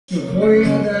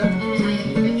Koreana I am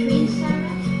your train Sarah.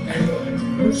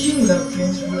 and would you love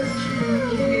Prince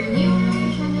Reaction? If you're new to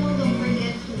our channel, don't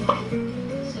forget to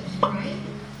like, subscribe,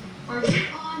 or click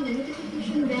on the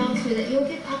notification bell so that you'll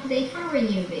get update for our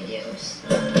new videos.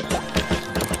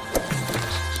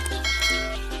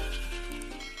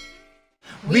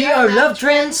 We are Love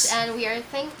Trends, and we are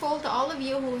thankful to all of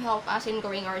you who help us in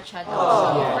growing our channel.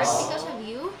 Oh, so yes. first, because of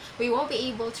you, we won't be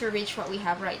able to reach what we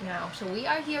have right now. So we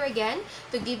are here again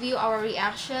to give you our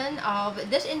reaction of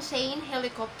this insane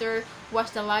helicopter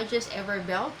was the largest ever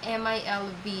built MIL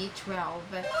V-12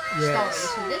 story.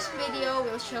 So this video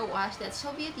will show us that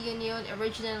Soviet Union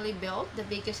originally built the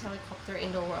biggest helicopter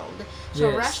in the world. So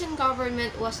Yes. Russian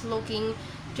government was looking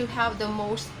to have the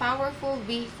most powerful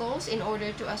vehicles in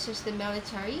order to assist the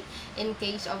military in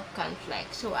case of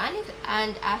conflict. So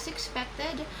and as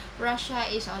expected, Russia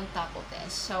is on top of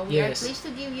this. So we are Yes. pleased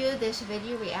to give you this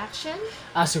video reaction.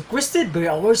 as requested by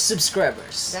our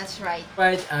subscribers. That's right.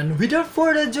 Right, and without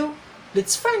further ado,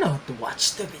 let's find out to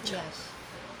watch the video. Yes.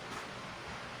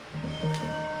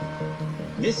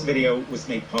 This video was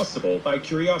made possible by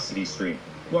CuriosityStream.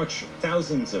 Watch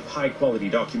thousands of high-quality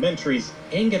documentaries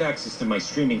and get access to my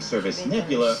streaming service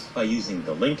Nebula by using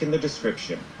the link in the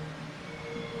description.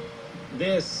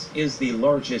 This is the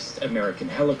largest American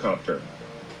helicopter.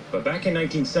 But back in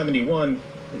 1971,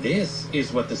 this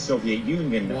is what the Soviet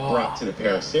Union Wow. brought to the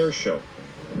Paris Air Show.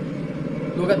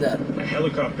 Look at that. A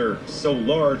helicopter so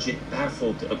large it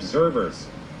baffled observers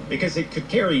because it could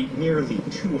carry nearly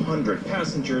 200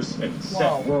 passengers and set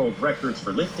Wow. world records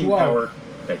for lifting Wow. power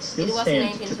that still It was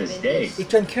stand to this day. 1970s. It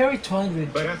can carry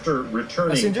 200. But after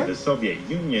returning Passenger? to the Soviet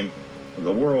Union,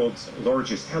 the world's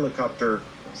largest helicopter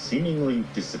seemingly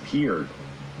disappeared.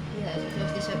 Yes, it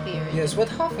was disappearing. Yes, what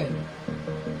happened?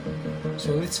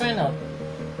 So let's find out.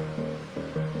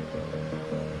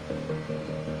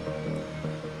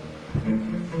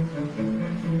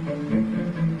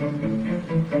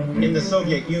 In the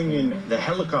Soviet Union, the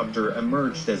helicopter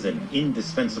emerged as an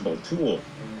indispensable tool,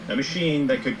 a machine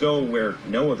that could go where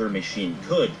no other machine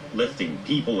could, lifting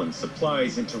people and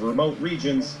supplies into remote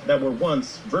regions that were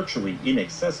once virtually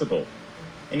inaccessible.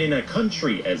 And in a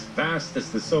country as vast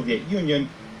as the Soviet Union,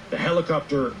 the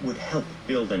helicopter would help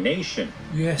build a nation.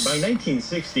 Yes. By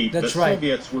 1960, That's the right.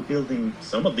 Soviets were building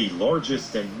some of the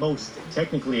largest and most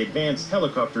technically advanced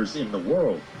helicopters in the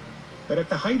world. But at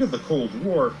the height of the Cold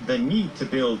War, the need to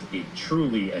build a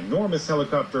truly enormous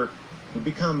helicopter would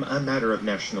become a matter of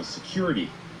national security.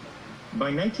 By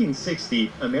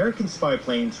 1960, American spy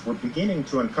planes were beginning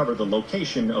to uncover the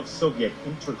location of Soviet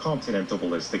intercontinental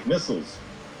ballistic missiles.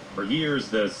 For years,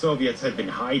 the Soviets had been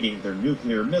hiding their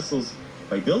nuclear missiles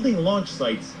by building launch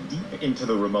sites deep into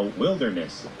the remote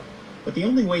wilderness. But the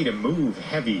only way to move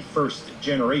heavy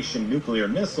first-generation nuclear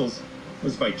missiles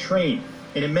was by train,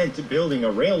 and it meant building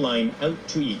a rail line out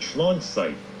to each launch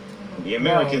site. The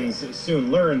Americans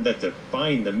soon learned that to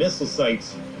find the missile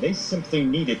sites, they simply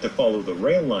needed to follow the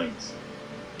rail lines.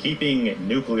 Keeping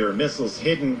nuclear missiles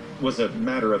hidden was a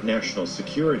matter of national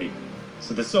security.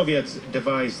 So the Soviets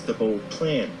devised the bold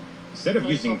plan. Instead of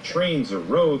using trains or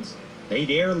roads, they'd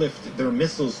airlift their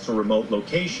missiles to remote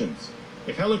locations.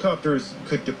 If helicopters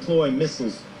could deploy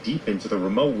missiles deep into the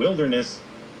remote wilderness,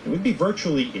 it would be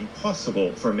virtually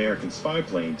impossible for American spy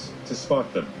planes to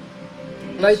spot them.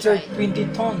 Lighter right. 20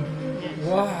 ton. Yes.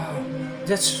 Wow.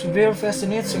 That's very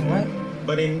fascinating, right?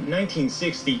 But in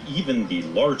 1960, even the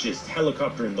largest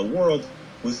helicopter in the world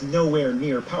was nowhere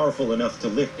near powerful enough to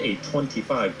lift a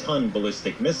 25-ton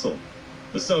ballistic missile.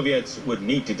 The Soviets would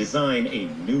need to design a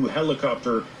new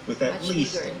helicopter with at Much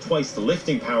least bigger. twice the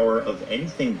lifting power of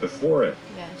anything before it.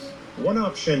 Yes. One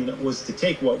option was to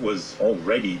take what was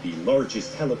already the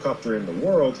largest helicopter in the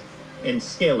world and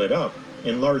scale it up,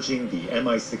 enlarging the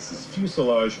Mi-6's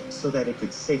fuselage so that it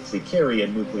could safely carry a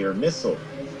nuclear missile.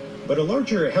 But a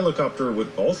larger helicopter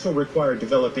would also require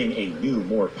developing a new,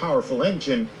 more powerful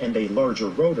engine and a larger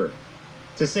rotor.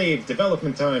 To save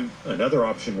development time, another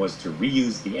option was to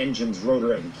reuse the engine's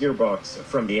rotor and gearbox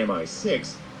from the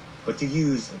Mi-6, but to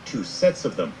use two sets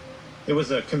of them. It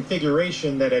was a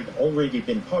configuration that had already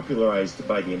been popularized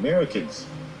by the Americans,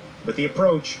 but the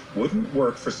approach wouldn't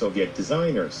work for Soviet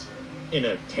designers. In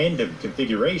a tandem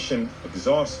configuration,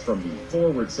 exhaust from the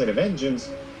forward set of engines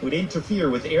would interfere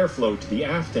with airflow to the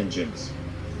aft engines.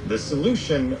 The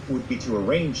solution would be to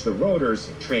arrange the rotors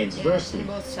transversely, Yes,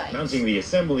 on both sides. mounting the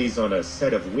assemblies on a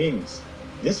set of wings.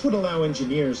 This would allow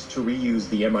engineers to reuse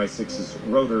the Mi-6's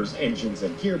rotors, engines,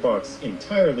 and gearbox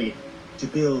entirely to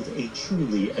build a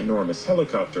truly enormous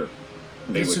helicopter.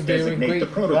 They This would would be designate great, the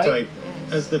prototype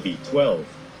right? as the V-12.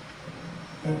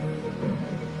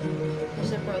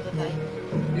 It's a prototype.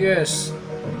 Yes.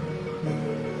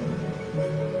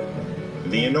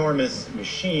 The enormous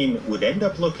machine would end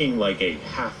up looking like a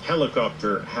half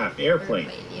helicopter, half airplane,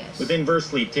 Yes. with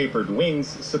inversely tapered wings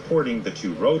supporting the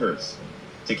two rotors.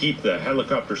 To keep the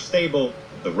helicopter stable,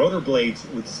 the rotor blades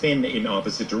would spin in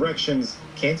opposite directions,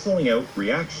 canceling out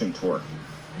reaction torque.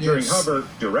 During Yes. hover,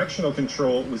 directional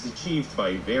control was achieved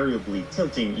by variably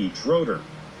tilting each rotor.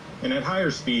 And at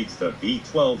higher speeds, the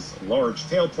V-12's large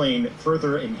tailplane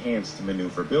further enhanced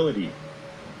maneuverability.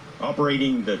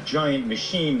 Operating the giant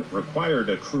machine required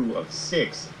a crew of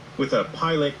 6, with a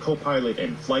pilot, co-pilot,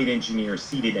 and flight engineer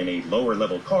seated in a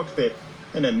lower-level cockpit,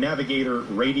 and a navigator,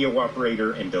 radio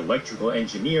operator, and electrical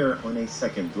engineer on a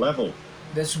second level.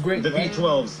 That's great, The right?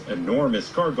 V-12's enormous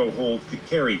cargo hold could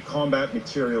carry combat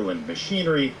material and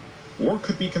machinery, or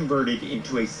could be converted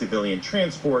into a civilian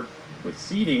transport with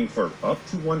seating for up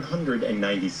to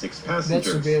 196 That's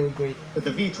passengers. very great. But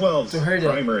the V-12's To hear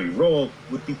that. primary role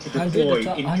would be to 100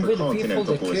 deploy people intercontinental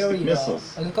that ballistic carry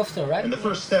missiles. a helicopter, right? And the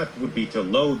first step would be to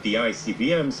load the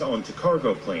ICBMs onto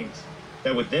cargo planes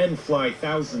that would then fly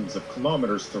thousands of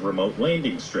kilometers to remote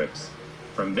landing strips.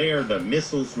 From there, the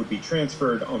missiles would be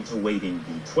transferred onto waiting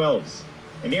V-12s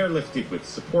and airlifted with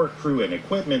support crew and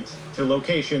equipment to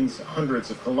locations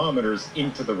hundreds of kilometers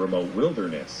into the remote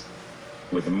wilderness.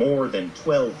 With more than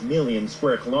 12 million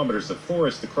square kilometers of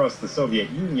forest across the Soviet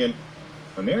Union,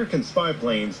 American spy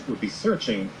planes would be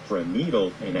searching for a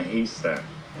needle in a haystack.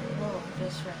 Oh,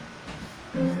 that's right.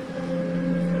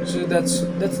 So that's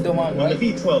the one, When the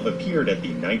right? V-12 appeared at the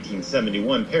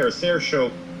 1971 Paris Air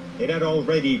Show, it had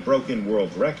already broken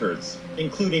world records,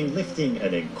 including lifting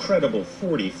an incredible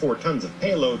 44 tons of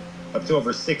payload up to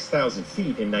over 6,000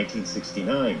 feet in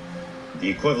 1969, the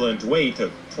equivalent weight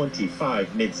of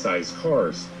 25 mid-sized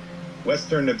cars.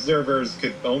 Western observers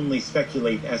could only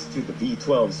speculate as to the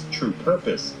V-12's true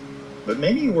purpose, but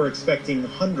many were expecting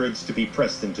hundreds to be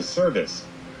pressed into service.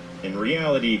 In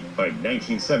reality, by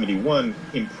 1971,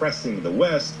 impressing the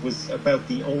West was about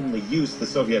the only use the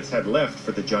Soviets had left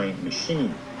for the giant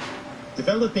machine.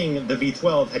 Developing the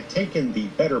V-12 had taken the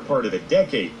better part of a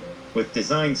decade, with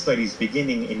design studies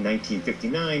beginning in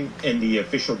 1959 and the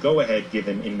official go-ahead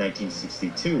given in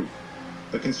 1962.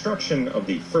 The construction of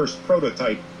the first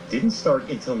prototype didn't start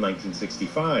until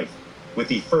 1965, with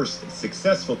the first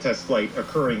successful test flight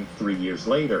occurring 3 years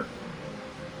later.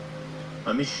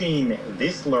 A machine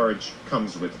this large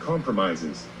comes with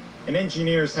compromises, and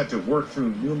engineers had to work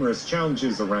through numerous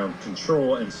challenges around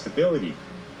control and stability.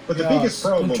 But the biggest Yes,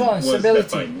 problem control and was that stability.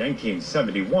 by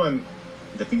 1971,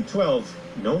 the V-12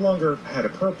 no longer had a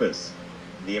purpose.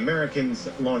 The Americans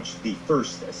launched the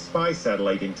first spy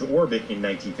satellite into orbit in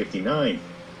 1959,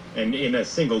 and in a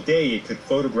single day it could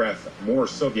photograph more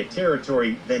Soviet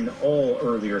territory than all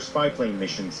earlier spy plane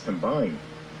missions combined,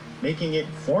 making it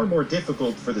far more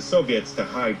difficult for the Soviets to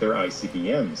hide their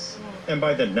ICBMs. And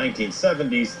by the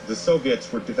 1970s, the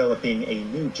Soviets were developing a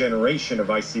new generation of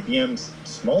ICBMs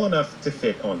small enough to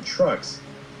fit on trucks,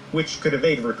 which could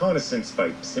evade reconnaissance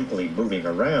by simply moving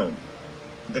around.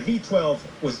 The V-12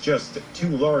 was just too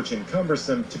large and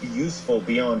cumbersome to be useful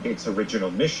beyond its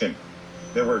original mission.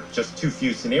 There were just too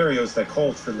few scenarios that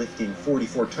called for lifting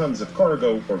 44 tons of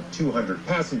cargo or 200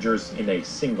 passengers in a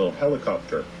single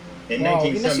helicopter. In Wow,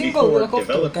 in a single 1974, helicopter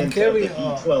can development carry, of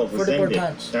the V-12 was 44 ended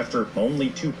tons. after only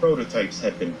 2 prototypes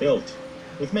had been built.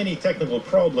 With many technical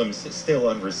problems still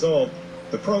unresolved,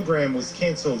 the program was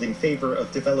canceled in favor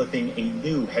of developing a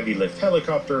new heavy-lift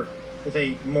helicopter with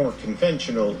a more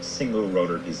conventional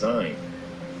single-rotor design.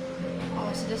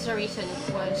 Oh, so that's the reason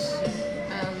it was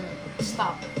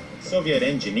stopped. Soviet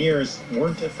engineers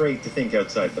weren't afraid to think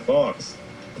outside the box.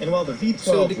 And while the V-12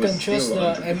 So they was can trust still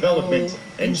the under development,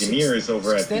 ML engineers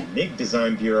over at the 16? MiG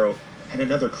Design Bureau had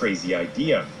another crazy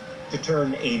idea: to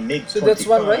turn a MiG-25 So that's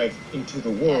one, right? into the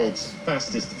world's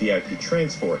fastest VIP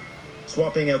transport,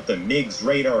 swapping out the MiG's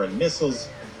radar and missiles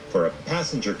for a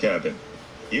passenger cabin.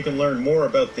 You can learn more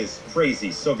about this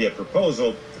crazy Soviet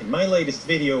proposal in my latest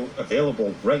video,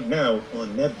 available right now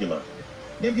on Nebula.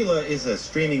 Nebula is a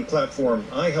streaming platform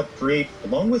I helped create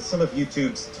along with some of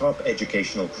YouTube's top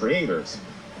educational creators.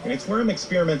 And it's where I'm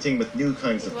experimenting with new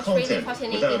kinds It of was really content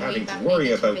fascinating without way having to back worry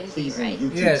in about 2017, pleasing right?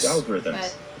 YouTube's Yes.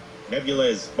 algorithms. But Nebula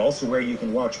is also where you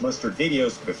can watch mustard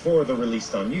videos before they're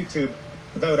released on YouTube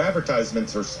without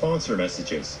advertisements or sponsor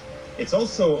messages. It's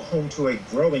also home to a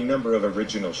growing number of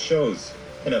original shows.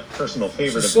 And a personal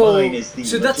favorite So- of mine is the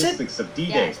so that's it? logistics of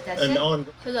D-Day. yes, that's an it. on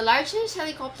So the largest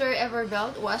helicopter ever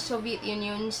built was Soviet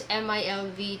Union's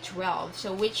MiLV-12,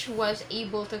 so which was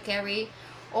able to carry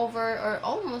over or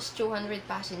almost 200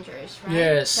 passengers, right?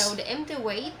 Yes. So the empty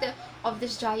weight of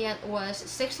this giant was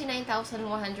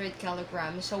 69,100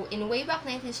 kilograms. So in way back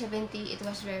 1970, it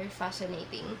was very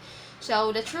fascinating.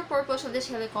 So the true purpose of this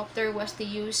helicopter was to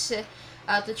use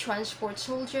to transport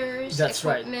soldiers, That's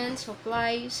right. equipment,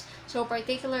 supplies. So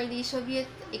particularly Soviet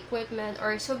equipment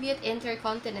or Soviet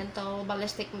intercontinental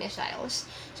ballistic missiles.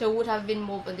 So would have been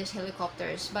moved on these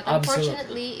helicopters. But Absolutely.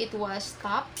 unfortunately, it was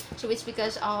stopped. So it's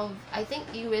because of, I think,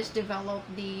 US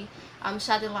developed the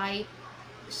satellite,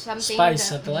 something Spy that,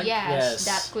 satellite? yes, Yes.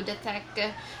 that could detect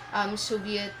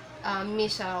Soviet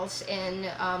missiles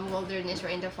in wilderness or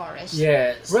in the forest.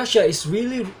 Yes. Russia is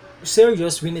really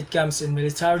serious when it comes in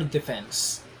military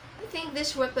defense. I think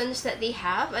these weapons that they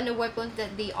have and the weapons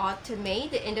that they ought to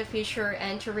make in the future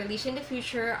and to release in the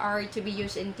future are to be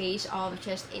used in case of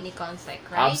just any conflict,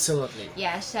 right? Absolutely.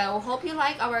 Yeah, so hope you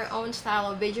like our own style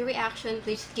of video reaction.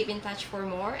 Please keep in touch for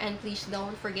more, and please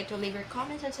don't forget to leave your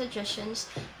comments and suggestions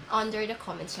under the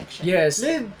comment section. Yes,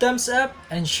 leave thumbs up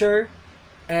and share,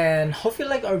 and hope you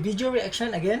like our video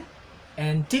reaction again.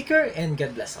 And take care and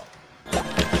God bless all.